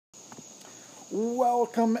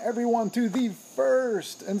Welcome everyone to the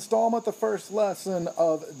first installment, the first lesson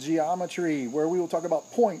of geometry, where we will talk about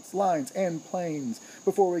points, lines, and planes.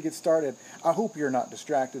 Before we get started, I hope you're not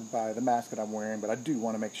distracted by the mask that I'm wearing, but I do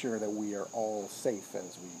want to make sure that we are all safe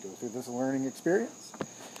as we go through this learning experience.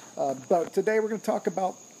 But today we're going to talk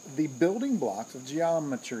about the building blocks of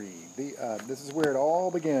geometry. This is where it all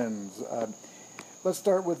begins. Let's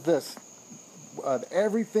start with this.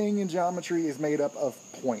 Everything in geometry is made up of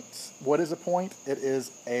points. What is a point? It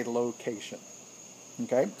is a location.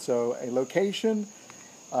 Okay, so a location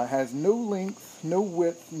has no length, no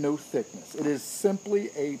width, no thickness. It is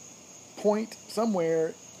simply a point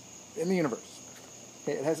somewhere in the universe.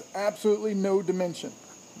 Okay, it has absolutely no dimension.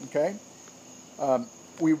 Okay,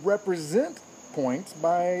 we represent points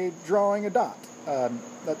by drawing a dot.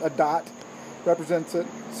 A dot represents it.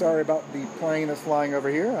 Sorry about the plane that's flying over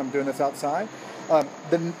here. I'm doing this outside.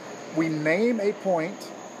 Then we name a point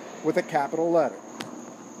with a capital letter.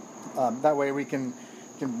 That way we can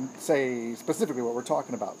say specifically what we're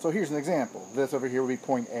talking about. So here's an example. This over here would be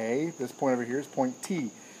point A. This point over here is point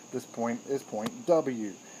T. This point is point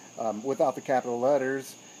W. Without the capital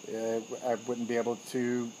letters, I wouldn't be able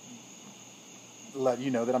to let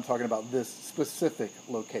you know that I'm talking about this specific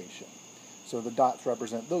location. So the dots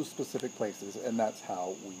represent those specific places, and that's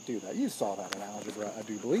how we do that. You saw that in algebra, I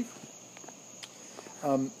do believe.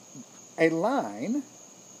 A line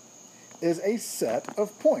is a set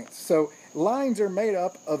of points. So lines are made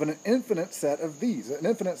up of an infinite set of these, an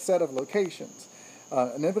infinite set of locations,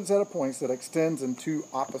 an infinite set of points that extends in two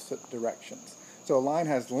opposite directions. So a line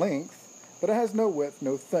has length, but it has no width,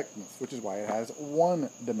 no thickness, which is why it has one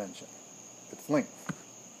dimension. Its length.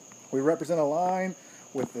 We represent a line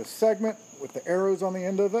with the segment, with the arrows on the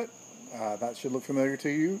end of it. That should look familiar to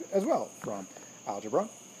you as well from algebra.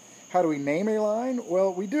 How do we name a line?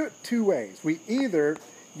 Well, we do it two ways. We either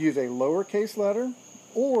use a lowercase letter,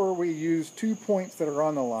 or we use 2 points that are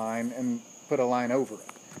on the line and put a line over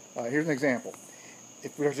it. Here's an example.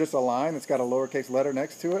 If there's just a line that's got a lowercase letter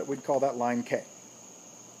next to it, we'd call that line K.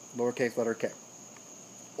 Lowercase letter K.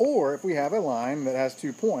 Or if we have a line that has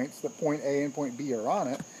 2 points, that point A and point B are on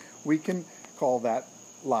it, we can call that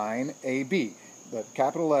line AB. The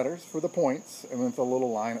capital letters for the points, and with a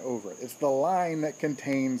little line over it. It's the line that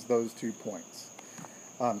contains those 2 points.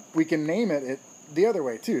 We can name it the other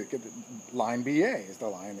way too. Line BA is the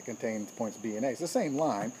line that contains points B and A. It's the same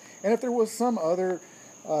line. And if there was some other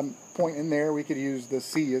point in there, we could use the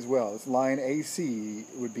C as well. This line AC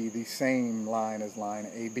would be the same line as line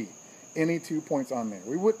AB. Any 2 points on there.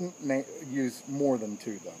 We wouldn't use more than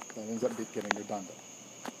 2 though. That ends up getting redundant.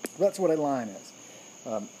 That's what a line is.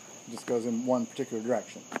 Just goes in one particular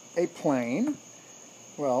direction. A plane,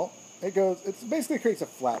 well, it basically creates a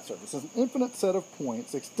flat surface. It's an infinite set of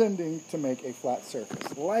points extending to make a flat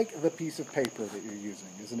surface, like the piece of paper that you're using,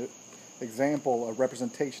 isn't it? Example, a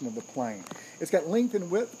representation of the plane. It's got length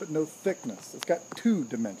and width, but no thickness. It's got 2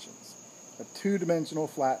 dimensions. A 2-dimensional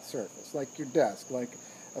flat surface, like your desk, like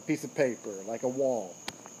a piece of paper, like a wall.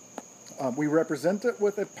 We represent it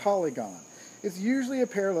with a polygon. It's usually a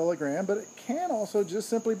parallelogram, but it can also just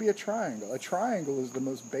simply be a triangle. A triangle is the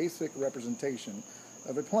most basic representation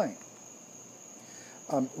of a plane.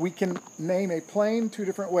 We can name a plane 2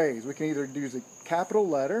 different ways. We can either use a capital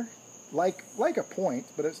letter, like a point,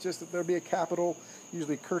 but it's just that there'll be a capital,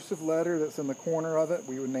 usually cursive letter that's in the corner of it.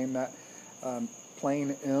 We would name that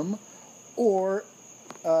plane M. Or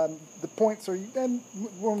the points are, and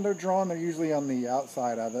when they're drawn, they're usually on the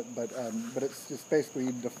outside of it, but it's just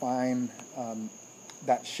basically define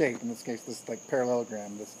that shape. In this case, this like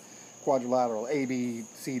parallelogram, this quadrilateral A, B,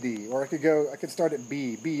 C, D. Or I could start at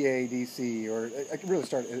B, B, A, D, C, or I could really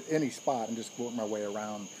start at any spot and just work my way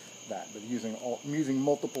around that, but using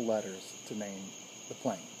multiple letters to name the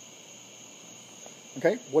plane.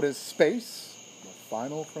 Okay, what is space? The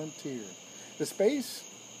final frontier. The space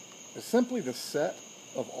is simply the set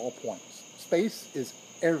of all points. Space is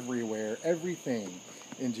everywhere, everything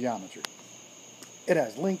in geometry. It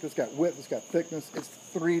has length, it's got width, it's got thickness, it's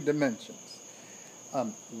 3 dimensions.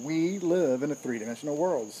 We live in a 3-dimensional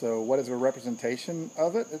world, so what is a representation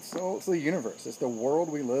of it? It's the universe. It's the world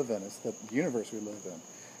we live in. It's the universe we live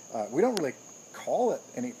in. We don't really call it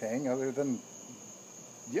anything other than,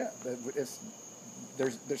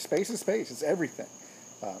 there's space is space. It's everything.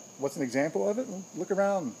 What's an example of it? Look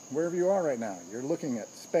around wherever you are right now. You're looking at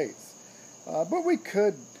space. But we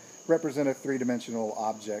could represent a 3-dimensional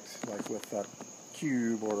object, like with a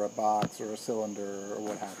cube or a box or a cylinder or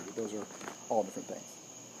what have you. Those are all different things.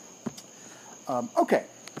 Okay,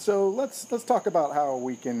 so let's talk about how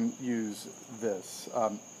we can use this.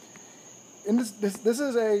 in this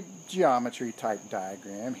is a geometry type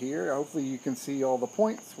diagram here. Hopefully you can see all the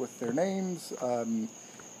points with their names.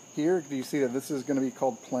 Here, do you see that this is going to be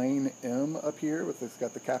called plane M up here? It's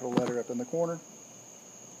got the capital letter up in the corner.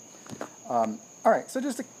 All right, so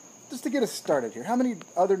just to get us started here, how many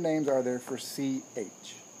other names are there for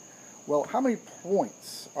CH? Well, how many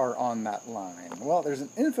points are on that line? Well, there's an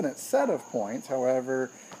infinite set of points.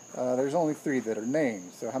 However, there's only 3 that are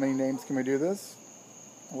named. So how many names can we do this?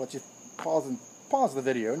 I'll let you pause the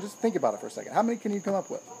video and just think about it for a second. How many can you come up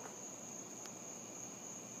with?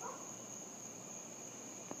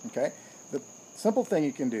 Okay, the simple thing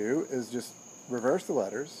you can do is just reverse the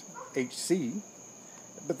letters, HC,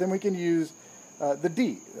 but then we can use the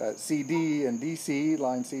D, CD and DC,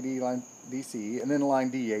 line CD, line DC, and then line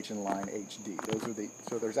DH and line HD.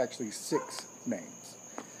 So there's actually 6 names.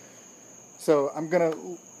 So I'm going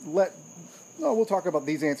to we'll talk about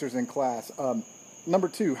these answers in class. Number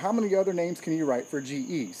 2, how many other names can you write for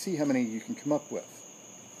GE? See how many you can come up with.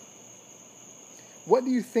 What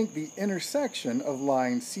do you think the intersection of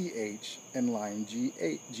line CH and line GE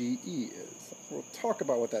is? We'll talk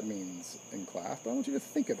about what that means in class, but I want you to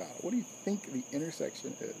think about it. What do you think the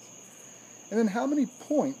intersection is? And then how many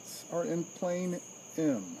points are in plane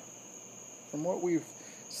M? From what we've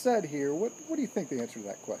said here, what do you think the answer to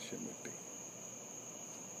that question would be?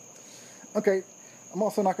 Okay, I'm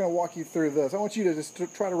also not going to walk you through this. I want you to just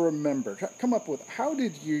try to remember, come up with, how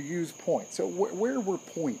did you use points? So where were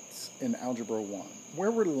points in Algebra 1? Where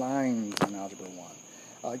were lines in Algebra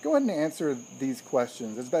 1? Go ahead and answer these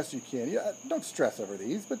questions as best you can. Yeah, don't stress over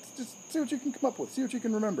these, but just see what you can come up with. See what you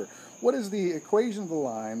can remember. What is the equation of the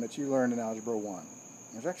line that you learned in Algebra 1?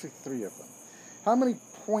 There's actually 3 of them. How many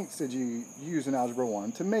points did you use in Algebra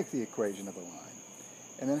 1 to make the equation of the line?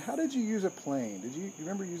 And then how did you use a plane? Did you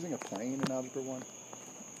remember using a plane in Algebra 1?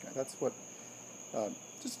 Okay, that's what,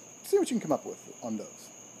 just see what you can come up with on those.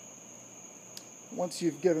 Once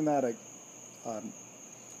you've given that a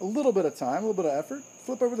little bit of time, a little bit of effort,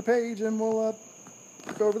 flip over the page and we'll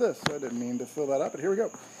go over this. I didn't mean to fill that up, but here we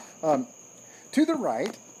go. To the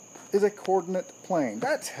right is a coordinate plane.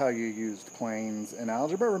 That's how you used planes in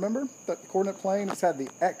algebra, remember? That coordinate plane, it's had the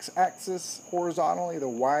x-axis horizontally, the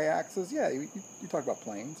y-axis. Yeah, you talk about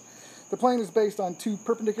planes. The plane is based on 2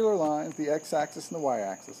 perpendicular lines, the x-axis and the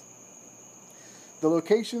y-axis. The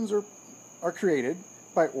locations are created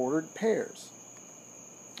by ordered pairs.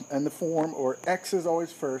 And the form, or x is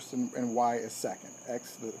always first and y is second.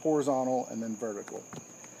 X, the horizontal, and then vertical.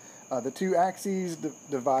 The 2 axes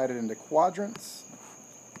divided into quadrants.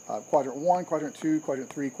 Quadrant 1, quadrant 2, quadrant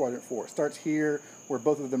 3, quadrant 4. It starts here where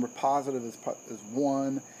both of them are positive as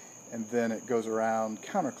 1, and then it goes around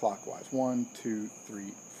counterclockwise. 1, 2, 3,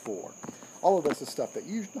 4. All of this is stuff that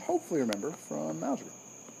you hopefully remember from algebra.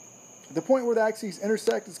 The point where the axes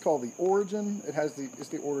intersect is called the origin. It's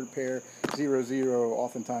the ordered pair, 0, 0,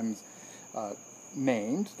 oftentimes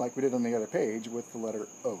named, like we did on the other page, with the letter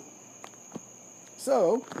O.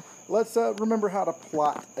 So let's remember how to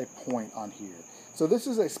plot a point on here. So this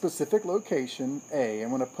is a specific location, A. I'm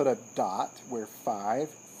going to put a dot where 5,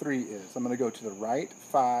 3 is. I'm going to go to the right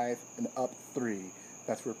 5 and up 3.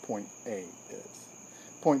 That's where point A is.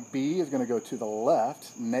 Point B is going to go to the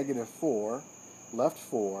left, negative 4, left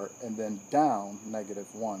 4, and then down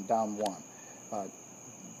negative 1, down 1.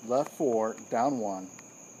 Left 4, down 1,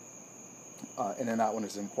 and then that one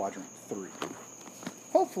is in quadrant 3.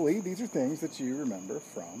 Hopefully, these are things that you remember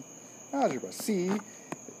from algebra. C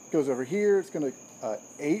goes over here. It's going to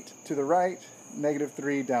 8 to the right, negative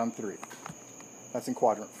 3, down 3. That's in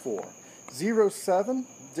quadrant 4. 0, 7,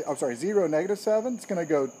 0, negative 7, it's going to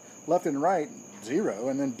go left and right, 0,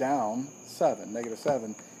 and then down 7. Negative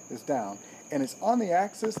 7 is down. And it's on the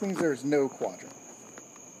axis, means there's no quadrant.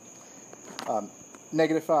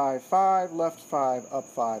 Negative 5, 5, left 5, up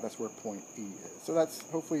 5, that's where point E is. So that's,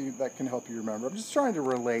 hopefully that can help you remember. I'm just trying to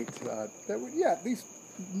relate these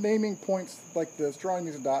naming points like this, drawing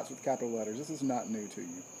these dots with capital letters, this is not new to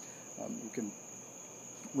you. You can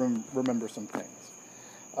remember some things.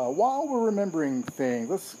 While we're remembering things,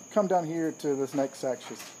 let's come down here to this next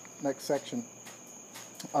section.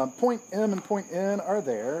 Point M and point N are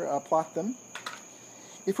there. Plot them.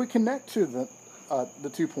 If we connect to the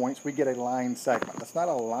 2 points, we get a line segment. That's not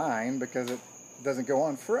a line because it doesn't go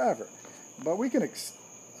on forever. But we can,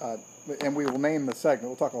 and we will name the segment.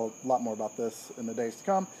 We'll talk a lot more about this in the days to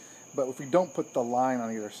come. But if we don't put the line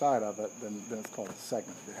on either side of it, then it's called a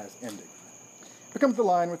segment. It has ending. It becomes the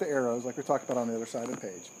line with the arrows, like we talked about on the other side of the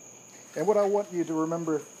page. And what I want you to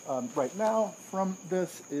remember right now from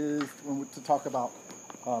this is to talk about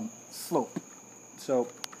slope. So,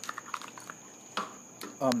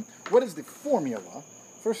 what is the formula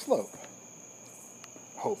for slope?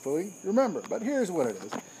 hopefully remember. But here's what it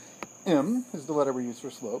is. M is the letter we use for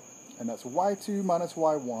slope, and that's y2 minus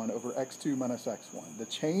y1 over x2 minus x1. The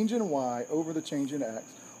change in y over the change in x,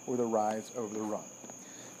 or the rise over the run.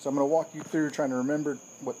 So I'm going to walk you through trying to remember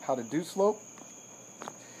how to do slope.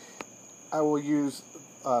 I will use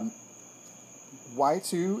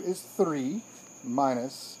y2 is 3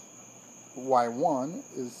 minus y1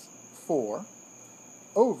 is 4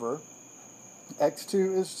 over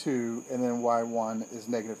x2 is 2, and then y1 is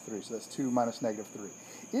negative 3. So that's 2 minus negative 3.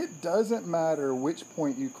 It doesn't matter which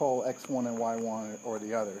point you call x1 and y1 or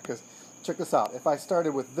the other, because check this out. If I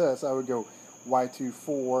started with this, I would go y2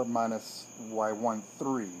 4 minus y1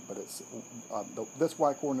 3, but it's this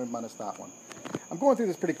y coordinate minus that one. I'm going through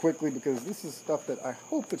this pretty quickly because this is stuff that I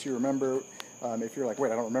hope that you remember. If you're like,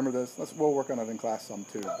 wait, I don't remember this, we'll work on it in class some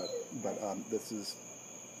too, but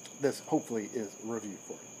this hopefully is review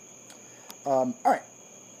for you. All right,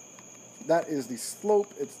 that is the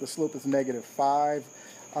slope. The slope is negative 5.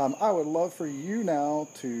 I would love for you now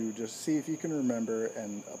to just see if you can remember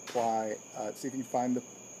and apply, see if you can find the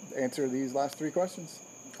answer to these last 3 questions,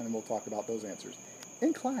 and then we'll talk about those answers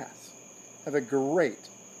in class. Have a great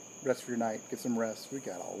rest of your night. Get some rest. We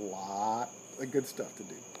got a lot of good stuff to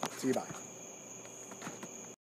do. See you, bye.